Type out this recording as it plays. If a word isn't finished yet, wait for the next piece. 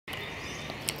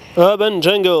Urban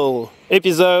Jungle,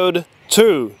 episode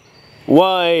 2.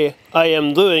 Why I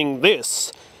am doing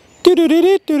this. That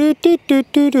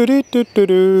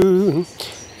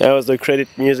was the credit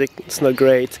music, it's not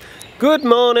great. Good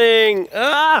morning!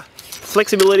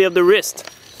 Flexibility of the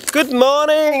wrist. Good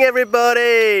morning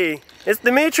everybody! It's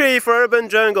Dimitri for Urban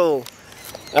Jungle.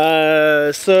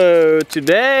 So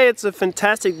today it's a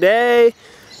fantastic day.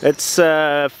 It's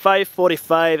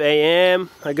 5:45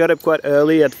 a.m. I got up quite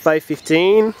early at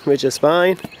 5:15, which is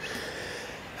fine.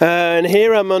 And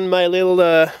here I'm on my little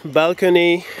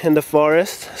balcony in the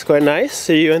forest. It's quite nice.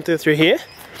 So you enter through here,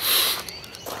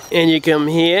 and you come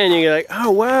here, and you're like, oh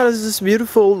wow, there's this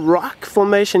beautiful rock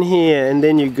formation here. And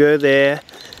then you go there,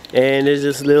 and there's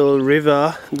this little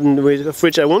river, of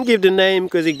which I won't give the name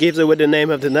because it gives away the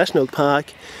name of the national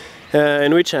park.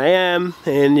 In which I am,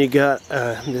 and you got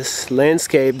this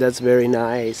landscape that's very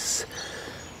nice,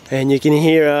 and you can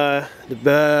hear the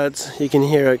birds, you can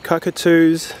hear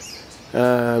cockatoos,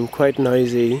 quite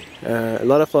noisy, a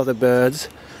lot of other birds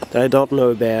that I don't know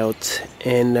about,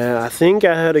 and I think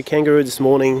I heard a kangaroo this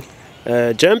morning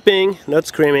jumping, not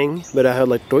screaming, but I heard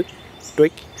like twig,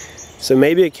 twig, so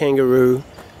maybe a kangaroo,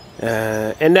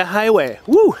 and the highway,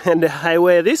 woo, and the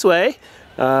highway this way,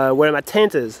 where my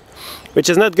tent is, which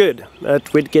is not good,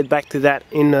 but we'll get back to that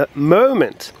in a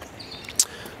moment.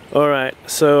 Alright,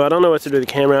 so I don't know what to do with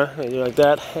the camera. I do like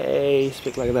that, hey,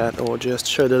 speak like that, or just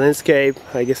show the landscape.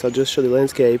 I guess I'll just show the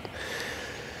landscape.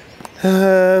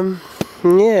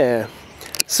 Yeah.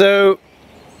 So,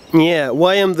 yeah,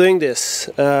 why I'm doing this?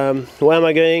 Why am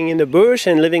I going in the bush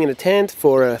and living in a tent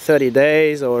for 30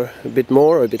 days, or a bit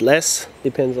more, or a bit less,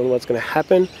 depends on what's going to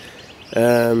happen.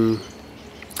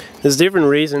 There's different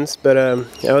reasons, but I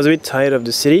was a bit tired of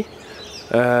the city,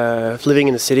 of living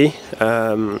in the city.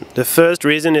 The first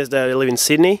reason is that I live in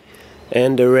Sydney,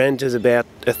 and the rent is about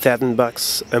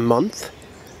 $1,000 a month,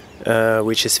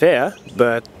 which is fair,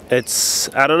 but it's,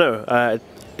 I don't know,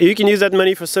 you can use that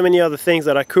money for so many other things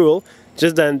that are cool,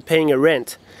 just than paying a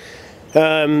rent.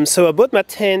 So I bought my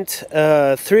tent,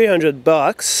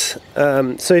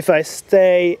 $300, so if I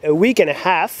stay a week and a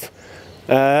half,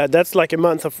 that's like a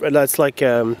month of, that's like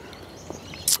a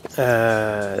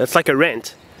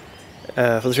rent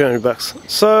for $300.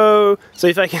 So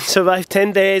if I can survive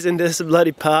 10 days in this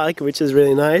bloody park, which is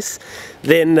really nice,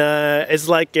 then it's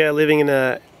like living in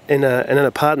an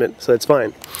apartment, so it's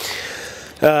fine.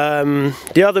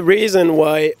 The other reason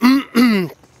why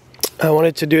I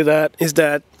wanted to do that is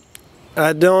that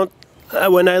I don't,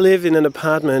 when I live in an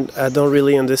apartment, I don't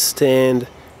really understand.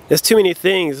 There's too many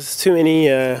things. There's too many.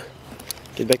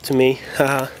 Get back to me.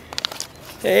 Haha.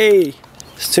 Hey,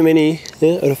 there's too many.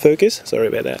 Out of focus. Sorry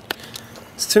about that.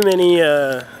 It's too many.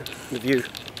 The view.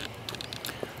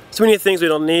 Too many things we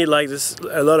don't need. Like there's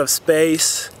a lot of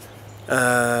space. You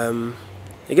got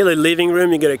a living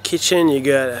room. You got a kitchen. You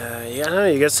got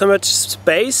you got so much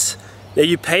space that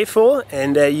you pay for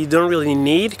and you don't really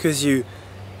need, because you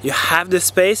have the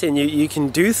space and you can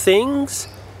do things.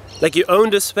 Like you own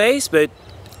the space, but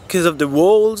because of the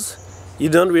walls, you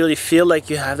don't really feel like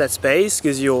you have that space,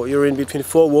 because you're in between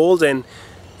four walls, and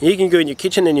you can go in your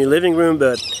kitchen and your living room,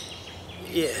 but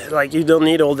yeah, like you don't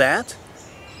need all that,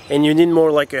 and you need more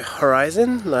like a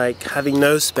horizon, like having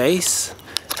no space,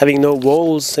 having no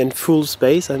walls and full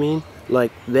space. I mean,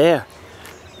 like there.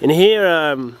 And here,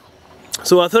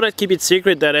 so I thought I'd keep it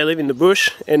secret that I live in the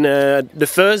bush, and the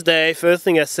first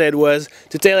thing I said was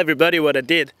to tell everybody what I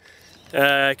did.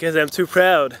 Because I'm too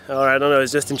proud, or I don't know,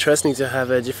 it's just interesting to have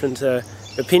different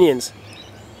opinions,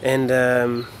 and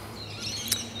I'm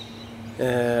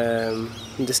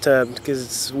disturbed because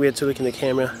it's weird to look in the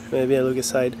camera. Maybe I look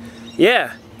aside.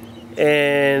 Yeah,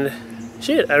 and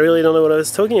shit, I really don't know what I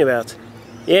was talking about.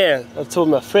 Yeah, I've told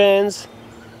my friends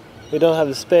we don't have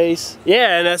the space.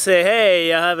 Yeah, and I say,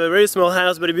 hey, I have a very small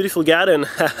house but a beautiful garden.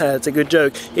 It's a good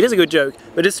joke. It is a good joke,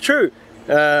 but it's true.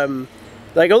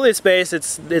 Like all this space,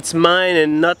 it's mine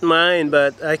and not mine,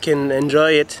 but I can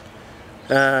enjoy it,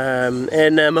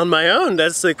 and I'm on my own.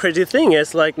 That's the crazy thing.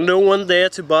 It's like no one there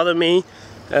to bother me.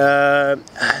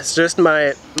 It's just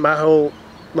my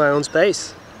own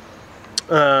space.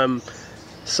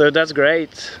 So that's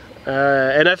great,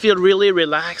 and I feel really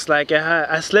relaxed. Like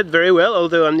I slept very well,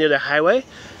 although I'm near the highway.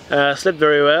 I slept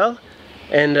very well,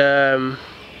 and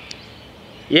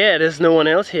yeah, there's no one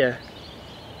else here.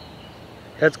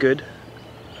 That's good.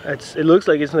 It looks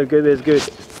like it's not good, but it's good.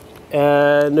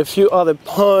 And a few other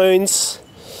points.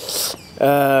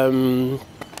 I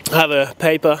have a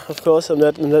paper, of course. I'm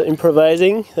not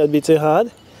improvising. That'd be too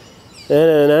hard.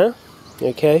 No.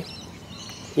 Okay.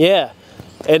 Yeah.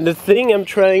 And the thing I'm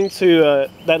trying to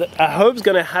that I hope is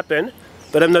gonna happen,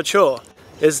 but I'm not sure,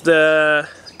 is the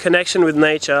connection with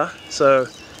nature. So,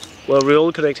 well, we're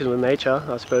all connected with nature,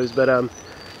 I suppose. But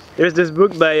there's this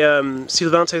book by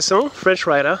Sylvain Tesson, French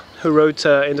writer, who wrote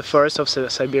In the Forest of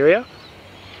Siberia,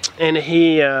 and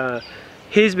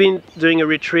he's been doing a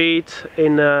retreat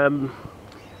in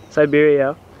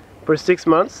Siberia for 6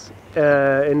 months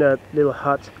in a little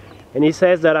hut, and he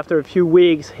says that after a few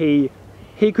weeks he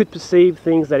could perceive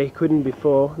things that he couldn't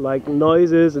before, like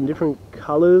noises and different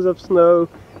colors of snow,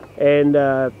 and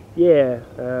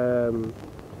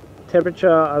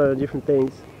temperature, I don't know, different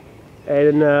things.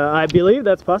 And I believe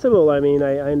that's possible. I mean,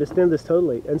 I understand this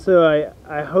totally, and so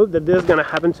I hope that this is gonna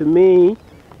happen to me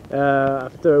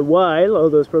after a while,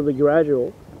 although it's probably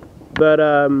gradual. But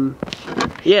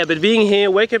yeah, but being here,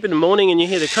 wake up in the morning and you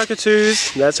hear the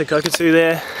cockatoos. That's a cockatoo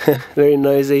there, very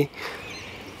noisy.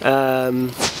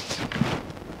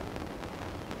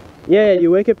 Yeah, you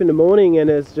wake up in the morning and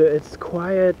it's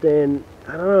quiet, and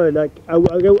I don't know, like I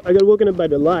got woken up by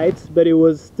the lights, but it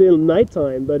was still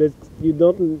nighttime. But I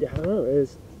don't know,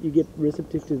 you get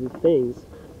receptive to the things.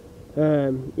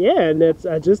 Yeah, and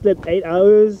I just slept 8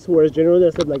 hours, whereas generally I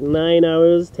slept like 9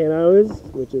 hours, 10 hours,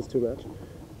 which is too much.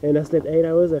 And I slept 8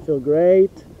 hours, I feel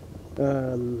great,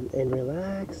 and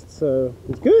relaxed, so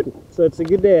it's good. So it's a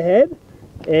good day ahead,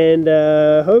 and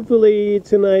hopefully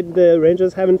tonight the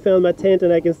rangers haven't found my tent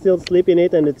and I can still sleep in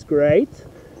it, and it's great.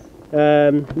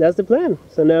 That's the plan.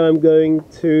 So now I'm going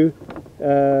to,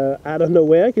 I don't know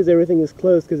where, because everything is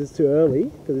closed because it's too early,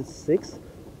 because it's 6.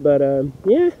 But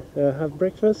yeah, have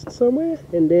breakfast somewhere,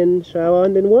 and then shower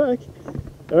and then work.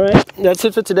 Alright, that's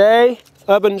it for today.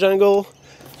 Urban Jungle.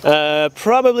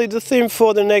 Probably the theme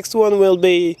for the next one will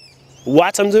be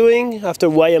what I'm doing after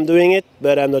why I'm doing it,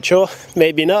 but I'm not sure.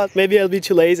 Maybe not. Maybe I'll be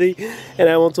too lazy and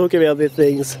I won't talk about the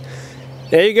things.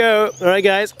 There you go. Alright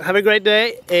guys, have a great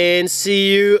day and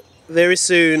see you very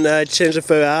soon. Change the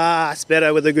focus. It's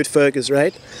better with a good focus,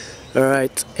 right?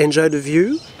 Alright, enjoy the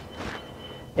view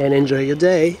and enjoy your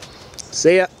day.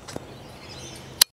 See ya.